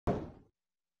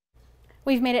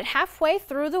We've made it halfway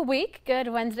through the week. Good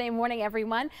Wednesday morning,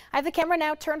 everyone. I have the camera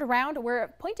now turned around. We're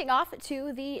pointing off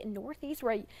to the northeast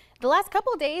where the last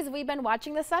couple of days we've been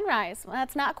watching the sunrise. Well,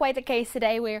 that's not quite the case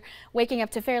today. We're waking up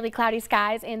to fairly cloudy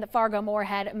skies in the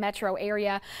Fargo-Moorhead metro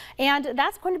area, and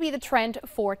that's going to be the trend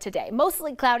for today.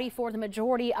 Mostly cloudy for the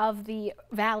majority of the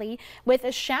valley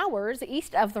with showers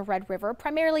east of the Red River,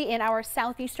 primarily in our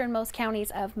southeasternmost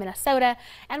counties of Minnesota.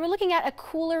 And we're looking at a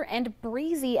cooler and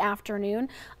breezy afternoon.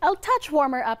 A touch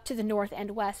warmer up to the north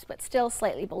and west, but still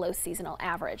slightly below seasonal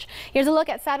average. Here's a look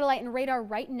at satellite and radar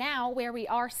right now, where we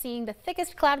are seeing the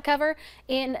thickest cloud cover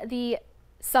in the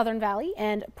southern valley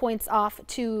and points off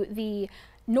to the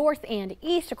north and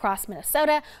east across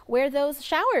Minnesota, where those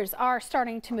showers are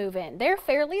starting to move in. They're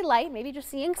fairly light, maybe just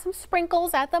seeing some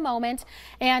sprinkles at the moment,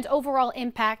 and overall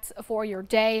impacts for your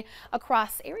day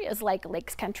across areas like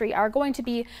Lakes Country are going to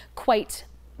be quite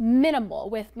minimal,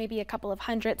 with maybe a couple of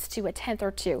hundredths to a tenth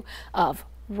or two of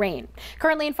rain.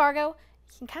 Currently in Fargo,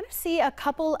 you can kind of see a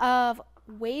couple of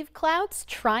wave clouds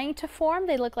trying to form.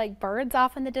 They look like birds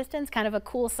off in the distance. Kind of a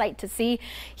cool sight to see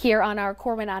here on our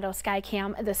Coronado sky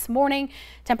cam this morning.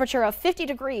 Temperature of 50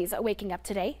 degrees waking up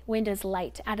today. Wind is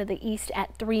light out of the east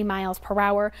at 3 miles per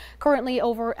hour. Currently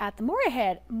over at the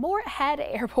Moorhead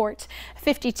Airport,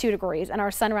 52 degrees. And our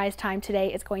sunrise time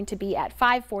today is going to be at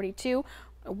 5:42.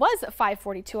 It was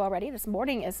 5:42 already. This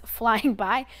morning is flying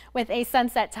by with a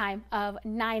sunset time of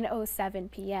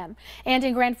 9:07 p.m. And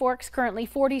in Grand Forks, currently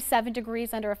 47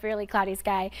 degrees under a fairly cloudy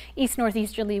sky.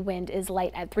 East-northeasterly wind is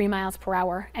light at 3 miles per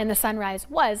hour, and the sunrise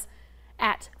was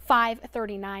at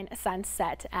 5:39,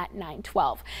 sunset at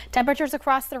 9:12. Temperatures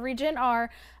across the region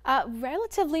are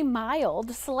relatively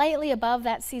mild, slightly above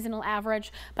that seasonal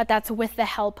average, but that's with the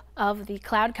help of the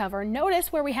cloud cover.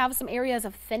 Notice where we have some areas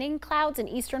of thinning clouds in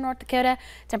eastern North Dakota.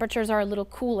 Temperatures are a little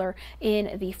cooler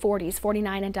in the 40s,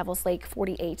 49 in Devils Lake,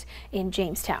 48 in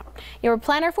Jamestown. Your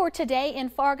planner for today in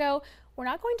Fargo: we're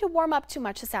not going to warm up too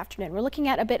much this afternoon. We're looking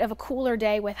at a bit of a cooler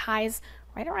day with highs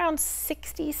right around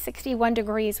 60, 61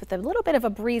 degrees with a little bit of a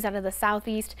breeze out of the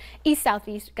southeast,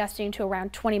 east-southeast, gusting to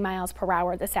around 20 miles per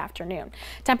hour this afternoon.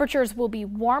 Temperatures will be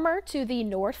warmer to the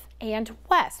north and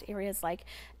west. Areas like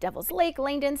Devils Lake,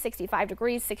 Langdon, 65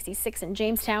 degrees, 66 in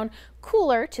Jamestown.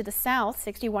 Cooler to the south,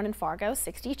 61 in Fargo,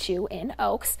 62 in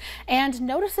Oaks, and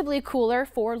noticeably cooler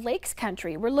for Lakes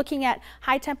Country. We're looking at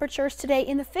high temperatures today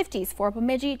in the 50s for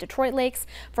Bemidji, Detroit Lakes,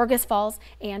 Fergus Falls,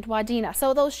 and Wadena.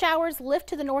 So those showers lift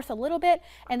to the north a little bit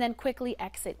and then quickly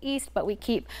exit east, but we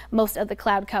keep most of the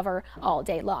cloud cover all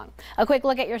day long. A quick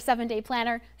look at your 7-day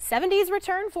planner. 70s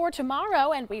return for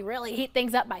tomorrow, and we really heat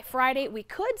things up by Friday. We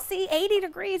could see 80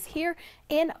 degrees here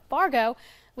in Fargo.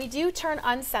 We do turn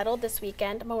unsettled this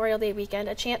weekend, Memorial Day weekend.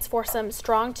 A chance for some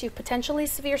strong to potentially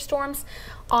severe storms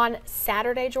on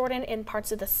Saturday, Jordan, in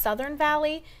parts of the southern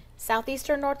valley,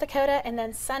 southeastern North Dakota, and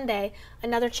then Sunday,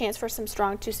 another chance for some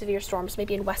strong to severe storms,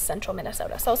 maybe in west central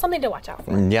Minnesota. So something to watch out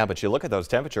for. Yeah, but you look at those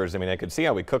temperatures. I mean, I could see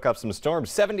how we cook up some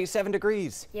storms. 77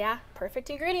 degrees. Yeah,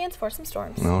 perfect ingredients for some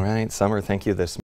storms. All right, Summer, thank you this